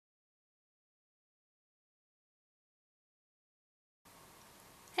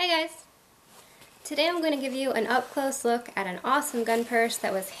Hey guys! Today I'm going to give you an up-close look at an awesome gun purse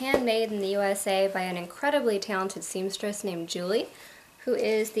that was handmade in the USA by an incredibly talented seamstress named Julie, who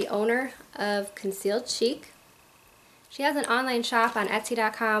is the owner of Concealed Chic. She has an online shop on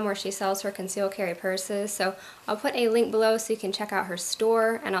Etsy.com where she sells her concealed carry purses, so I'll put a link below so you can check out her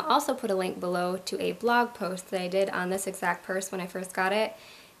store, and I'll also put a link below to a blog post that I did on this exact purse when I first got it,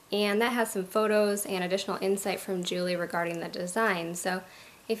 and that has some photos and additional insight from Julie regarding the design. So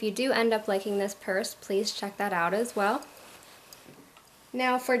if you do end up liking this purse, please check that out as well.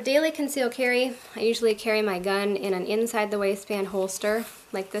 Now for daily concealed carry, I usually carry my gun in an inside the waistband holster,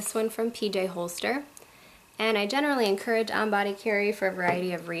 like this one from PJ Holster. And I generally encourage on-body carry for a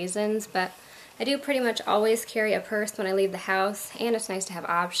variety of reasons, but I do pretty much always carry a purse when I leave the house, and it's nice to have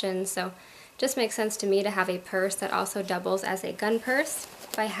options, so it just makes sense to me to have a purse that also doubles as a gun purse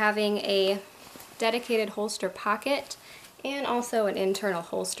by having a dedicated holster pocket and also an internal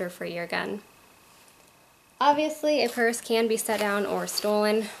holster for your gun. Obviously, a purse can be set down or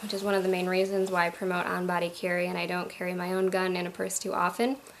stolen, which is one of the main reasons why I promote on-body carry and I don't carry my own gun in a purse too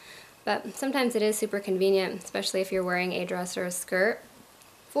often. But sometimes it is super convenient, especially if you're wearing a dress or a skirt.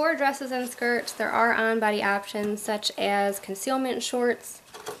 For dresses and skirts, there are on-body options such as concealment shorts,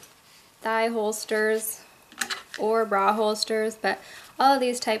 thigh holsters, or bra holsters, but all of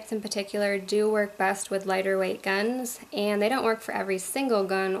these types in particular do work best with lighter weight guns, and they don't work for every single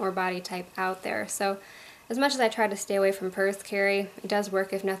gun or body type out there. So as much as I try to stay away from purse carry, it does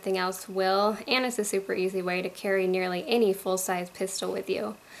work if nothing else will, and it's a super easy way to carry nearly any full-size pistol with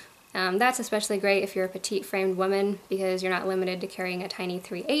you. That's especially great if you're a petite framed woman, because you're not limited to carrying a tiny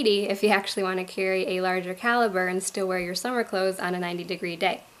 .380 if you actually want to carry a larger caliber and still wear your summer clothes on a 90-degree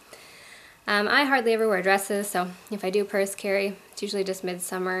day. I hardly ever wear dresses, so if I do purse carry, it's usually just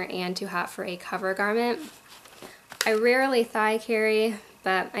midsummer and too hot for a cover garment. I rarely thigh carry,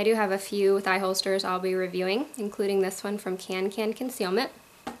 but I do have a few thigh holsters I'll be reviewing, including this one from Can Concealment.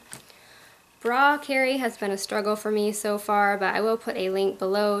 Bra carry has been a struggle for me so far, but I will put a link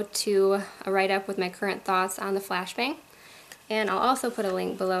below to a write-up with my current thoughts on the flashbang, and I'll also put a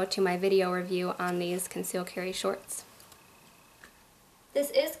link below to my video review on these concealed carry shorts. This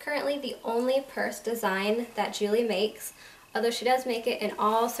is currently the only purse design that Julie makes, although she does make it in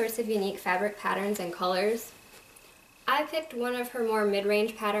all sorts of unique fabric patterns and colors. I picked one of her more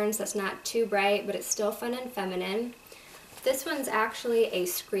mid-range patterns that's not too bright, but it's still fun and feminine. This one's actually a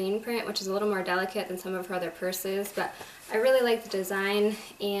screen print, which is a little more delicate than some of her other purses, but I really like the design,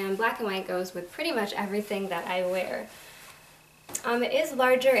 and black and white goes with pretty much everything that I wear. It is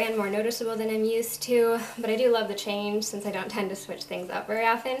larger and more noticeable than I'm used to, but I do love the change since I don't tend to switch things up very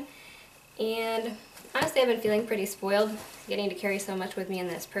often. And honestly, I've been feeling pretty spoiled getting to carry so much with me in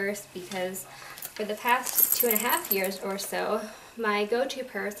this purse, because for the past 2.5 years or so, my go-to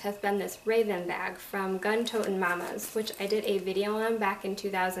purse has been this Raven bag from Gun Toten Mamas, which I did a video on back in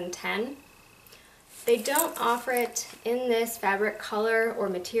 2010. They don't offer it in this fabric color or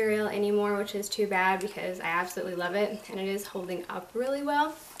material anymore, which is too bad because I absolutely love it and it is holding up really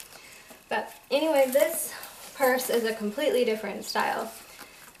well. But anyway, this purse is a completely different style.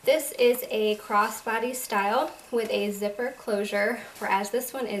 This is a crossbody style with a zipper closure, whereas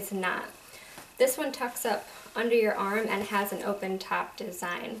this one is not. This one tucks up under your arm and has an open top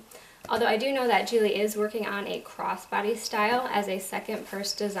design. Although I do know that Julie is working on a crossbody style as a second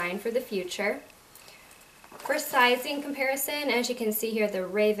purse design for the future. For sizing comparison, as you can see here, the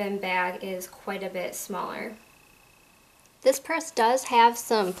Raven bag is quite a bit smaller. This purse does have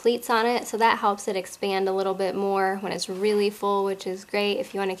some pleats on it, so that helps it expand a little bit more when it's really full, which is great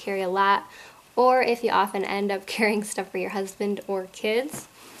if you want to carry a lot, or if you often end up carrying stuff for your husband or kids.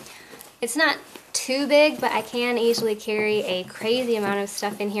 It's not too big, but I can easily carry a crazy amount of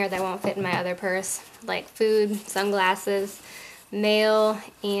stuff in here that won't fit in my other purse, like food, sunglasses, mail,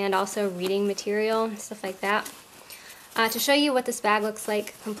 and also reading material, stuff like that. To show you what this bag looks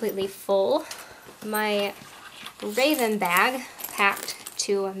like completely full, my Raven bag, packed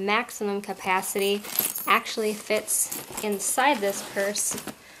to maximum capacity, actually fits inside this purse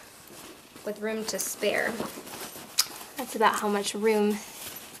with room to spare. That's about how much room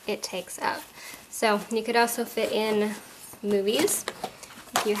it takes up. So you could also fit in movies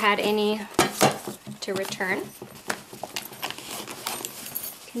if you had any to return.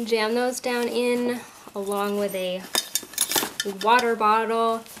 You can jam those down in along with a water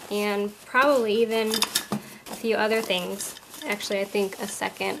bottle and probably even a few other things. Actually, I think a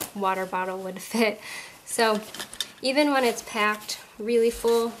second water bottle would fit. So even when it's packed really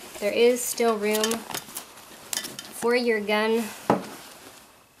full, there is still room for your gun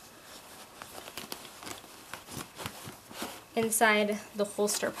inside the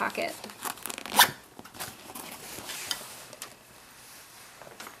holster pocket.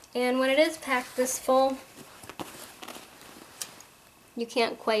 And when it is packed this full, you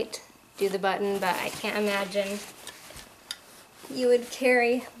can't quite do the button, but I can't imagine you would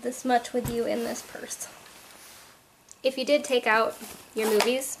carry this much with you in this purse. If you did take out your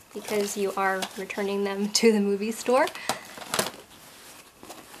movies, because you are returning them to the movie store,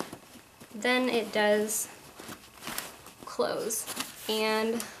 then it does close,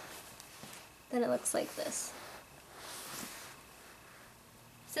 and then it looks like this.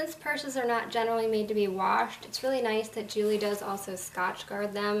 Since purses are not generally made to be washed, it's really nice that Julie does also Scotch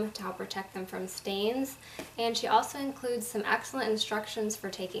guard them to help protect them from stains, and she also includes some excellent instructions for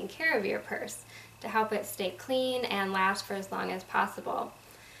taking care of your purse to help it stay clean and last for as long as possible.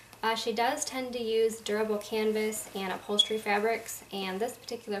 She does tend to use durable canvas and upholstery fabrics, and this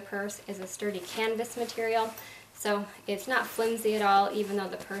particular purse is a sturdy canvas material, so it's not flimsy at all, even though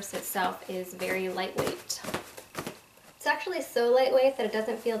the purse itself is very lightweight. It's actually so lightweight that it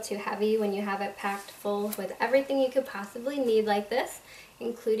doesn't feel too heavy when you have it packed full with everything you could possibly need like this,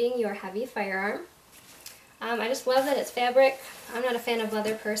 including your heavy firearm. I just love that it's fabric. I'm not a fan of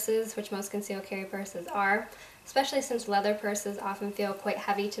leather purses, which most concealed carry purses are, especially since leather purses often feel quite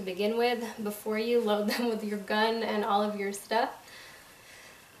heavy to begin with before you load them with your gun and all of your stuff.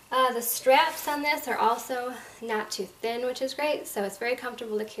 The straps on this are also not too thin, which is great, so it's very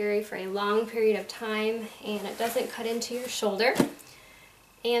comfortable to carry for a long period of time, and it doesn't cut into your shoulder.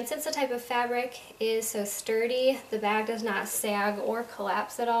 And since the type of fabric is so sturdy, the bag does not sag or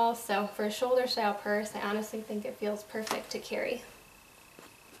collapse at all, so for a shoulder style purse, I honestly think it feels perfect to carry.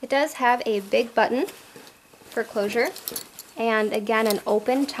 It does have a big button for closure, and again an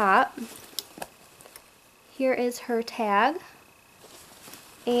open top. Here is her tag.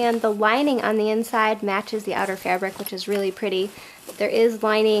 And the lining on the inside matches the outer fabric, which is really pretty. There is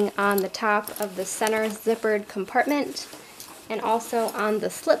lining on the top of the center zippered compartment and also on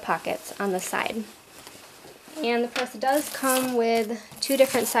the slip pockets on the side. And the purse does come with 2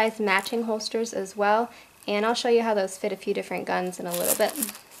 different size matching holsters as well, and I'll show you how those fit a few different guns in a little bit.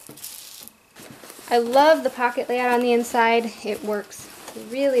 I love the pocket layout on the inside. It works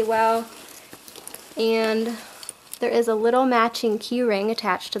really well, and there is a little matching key ring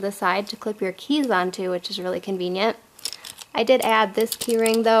attached to the side to clip your keys onto, which is really convenient. I did add this key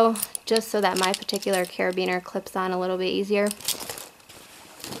ring though, just so that my particular carabiner clips on a little bit easier.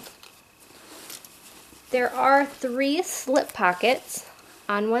 There are 3 slip pockets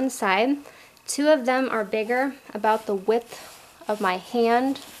on one side. 2 of them are bigger, about the width of my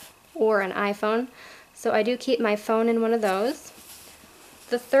hand or an iPhone, so I do keep my phone in one of those.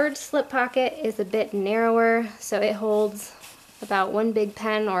 The 3rd slip pocket is a bit narrower, so it holds about 1 big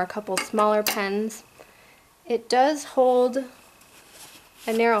pen or a couple smaller pens. It does hold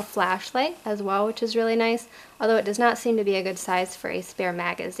a narrow flashlight as well, which is really nice, although it does not seem to be a good size for a spare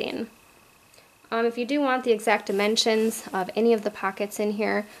magazine. If you do want the exact dimensions of any of the pockets in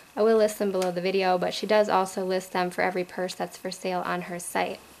here, I will list them below the video, but she does also list them for every purse that's for sale on her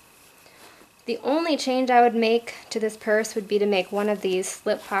site. The only change I would make to this purse would be to make one of these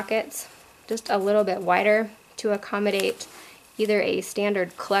slip pockets just a little bit wider to accommodate either a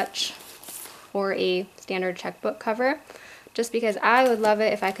standard clutch or a standard checkbook cover, just because I would love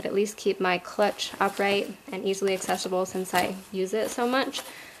it if I could at least keep my clutch upright and easily accessible since I use it so much.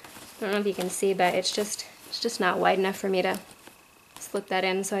 I don't know if you can see, but it's just not wide enough for me to slip that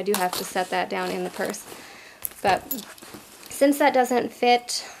in, so I do have to set that down in the purse. But since that doesn't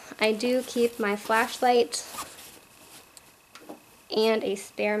fit, I do keep my flashlight and a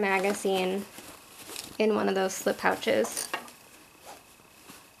spare magazine in one of those slip pouches.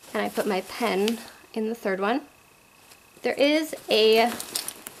 And I put my pen in the 3rd one. There is a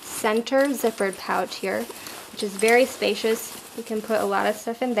center zippered pouch here, which is very spacious. You can put a lot of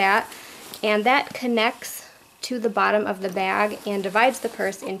stuff in that. And that connects to the bottom of the bag and divides the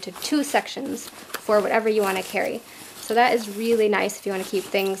purse into 2 sections for whatever you want to carry. So that is really nice if you want to keep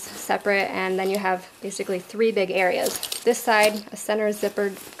things separate, and then you have basically 3 big areas. This side, a center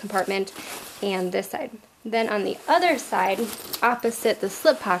zippered compartment, and this side. Then on the other side, opposite the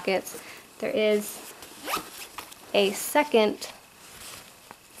slip pockets, there is a 2nd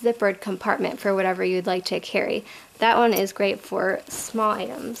zippered compartment for whatever you'd like to carry. That one is great for small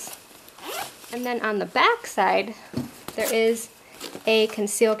items. And then on the back side, there is a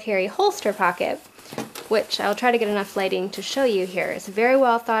conceal carry holster pocket, which I'll try to get enough lighting to show you here. It's very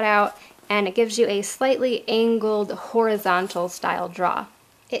well thought out, and it gives you a slightly angled horizontal style draw.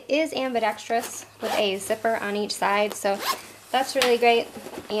 It is ambidextrous with a zipper on each side, so that's really great,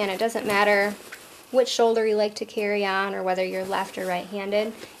 and it doesn't matter which shoulder you like to carry on or whether you're left or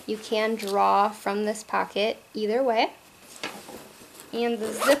right-handed, you can draw from this pocket either way. And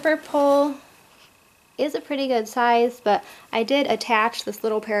the zipper pull is a pretty good size, but I did attach this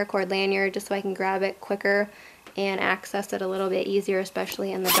little paracord lanyard just so I can grab it quicker and access it a little bit easier,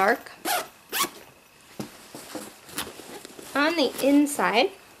 especially in the dark. On the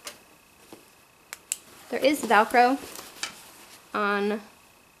inside, there is Velcro on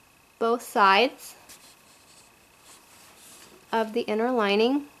both sides of the inner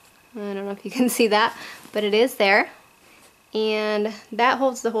lining. I don't know if you can see that, but it is there. And that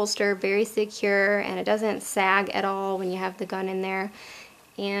holds the holster very secure, and it doesn't sag at all when you have the gun in there.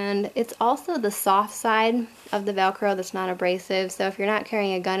 And it's also the soft side of the Velcro that's not abrasive, so if you're not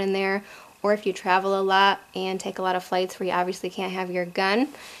carrying a gun in there, or if you travel a lot and take a lot of flights where you obviously can't have your gun,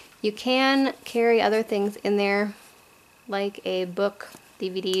 you can carry other things in there, like a book,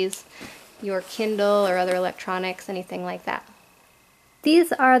 DVDs, your Kindle, or other electronics, anything like that.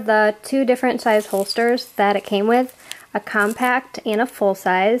 These are the two different size holsters that it came with, a compact and a full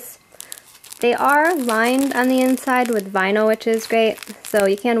size. They are lined on the inside with vinyl, which is great, so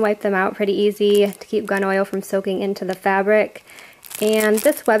you can wipe them out pretty easy to keep gun oil from soaking into the fabric. And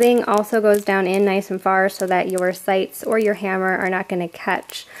this webbing also goes down in nice and far so that your sights or your hammer are not going to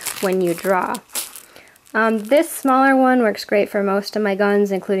catch when you draw. This smaller one works great for most of my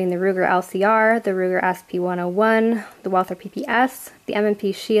guns, including the Ruger LCR, the Ruger SP101, the Walther PPS, the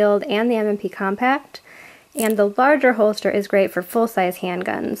M&P Shield, and the M&P Compact. And the larger holster is great for full-size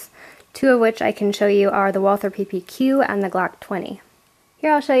handguns, two of which I can show you are the Walther PPQ and the Glock 20.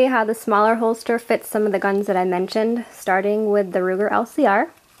 Here I'll show you how the smaller holster fits some of the guns that I mentioned, starting with the Ruger LCR.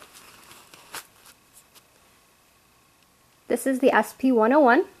 This is the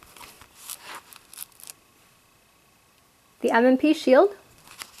SP101, the M&P Shield,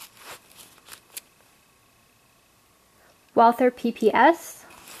 Walther PPS,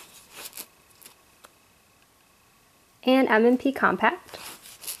 and M&P Compact.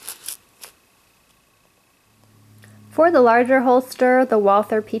 For the larger holster, the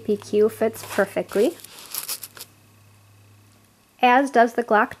Walther PPQ fits perfectly, as does the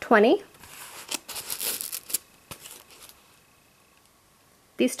Glock 20.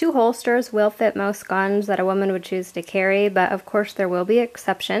 These two holsters will fit most guns that a woman would choose to carry, but of course there will be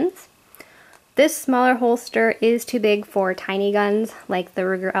exceptions. This smaller holster is too big for tiny guns like the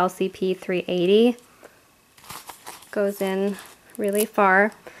Ruger LCP 380. Goes in really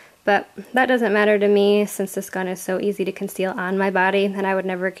far, but that doesn't matter to me since this gun is so easy to conceal on my body and I would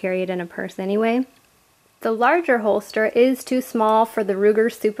never carry it in a purse anyway. The larger holster is too small for the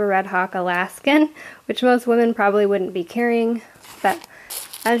Ruger Super Redhawk Alaskan, which most women probably wouldn't be carrying, but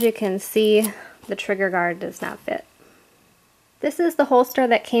as you can see, the trigger guard does not fit. This is the holster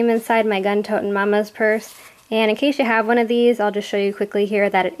that came inside my Gun Toten Mamas purse. And in case you have one of these, I'll just show you quickly here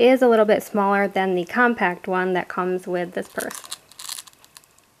that it is a little bit smaller than the compact one that comes with this purse.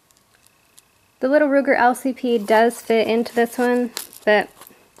 The little Ruger LCP does fit into this one, but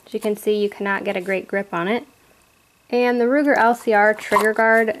as you can see, you cannot get a great grip on it. And the Ruger LCR trigger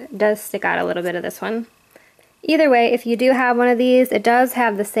guard does stick out a little bit of this one. Either way, if you do have one of these, it does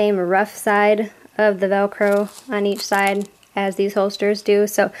have the same rough side of the Velcro on each side as these holsters do,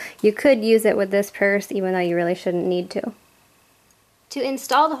 so you could use it with this purse even though you really shouldn't need to. To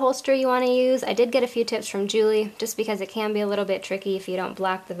install the holster you want to use, I did get a few tips from Julie, just because it can be a little bit tricky if you don't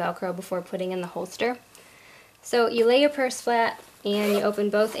block the Velcro before putting in the holster. So you lay your purse flat and you open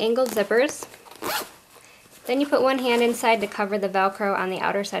both angled zippers. Then you put one hand inside to cover the Velcro on the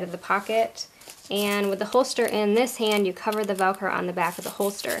outer side of the pocket, and with the holster in this hand you cover the Velcro on the back of the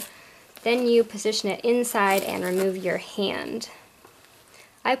holster. Then you position it inside and remove your hand.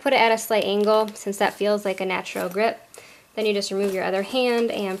 I put it at a slight angle since that feels like a natural grip. Then you just remove your other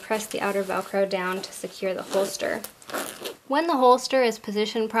hand and press the outer Velcro down to secure the holster. When the holster is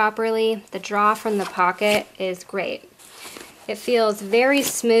positioned properly, the draw from the pocket is great. It feels very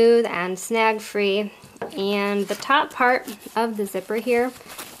smooth and snag-free, and the top part of the zipper here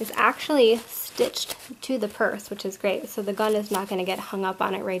is actually stitched to the purse, which is great, so the gun is not going to get hung up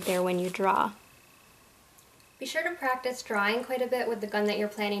on it right there when you draw. Be sure to practice drawing quite a bit with the gun that you're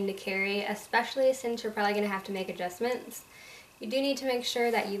planning to carry, especially since you're probably going to have to make adjustments. You do need to make sure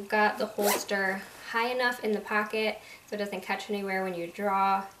that you've got the holster high enough in the pocket so it doesn't catch anywhere when you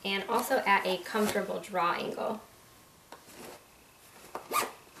draw, and also at a comfortable draw angle.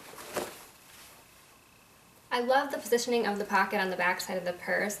 I love the positioning of the pocket on the back side of the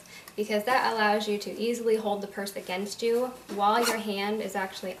purse because that allows you to easily hold the purse against you while your hand is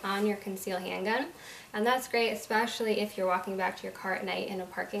actually on your concealed handgun. And that's great, especially if you're walking back to your car at night in a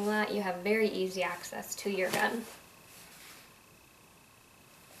parking lot. You have very easy access to your gun.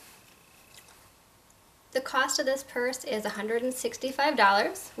 The cost of this purse is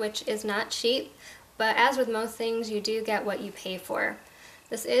 $165, which is not cheap, but as with most things, you do get what you pay for.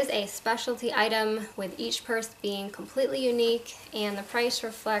 This is a specialty item, with each purse being completely unique, and the price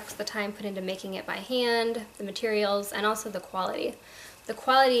reflects the time put into making it by hand, the materials, and also the quality. The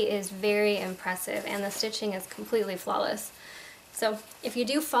quality is very impressive, and the stitching is completely flawless. So if you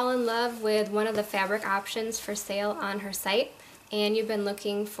do fall in love with one of the fabric options for sale on her site, and you've been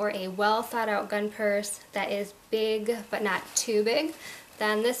looking for a well thought out gun purse that is big but not too big,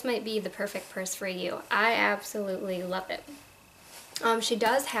 then this might be the perfect purse for you. I absolutely loved it. She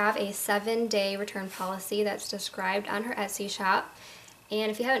does have a 7-day return policy that's described on her Etsy shop.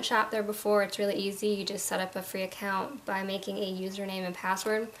 And if you haven't shopped there before, it's really easy. You just set up a free account by making a username and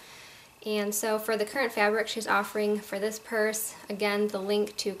password. And so for the current fabric she's offering for this purse, again, the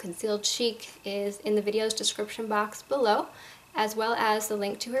link to Concealed Chic is in the video's description box below, as well as the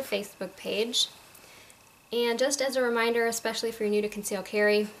link to her Facebook page. And just as a reminder, especially if you're new to concealed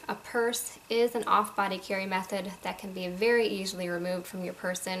carry, a purse is an off-body carry method that can be very easily removed from your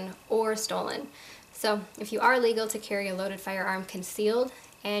person or stolen. So if you are legal to carry a loaded firearm concealed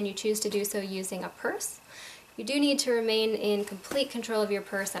and you choose to do so using a purse, you do need to remain in complete control of your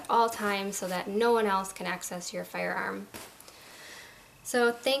purse at all times so that no one else can access your firearm.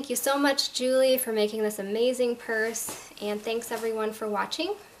 So thank you so much, Julie, for making this amazing purse, and thanks everyone for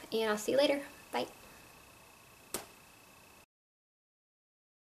watching, and I'll see you later. Bye.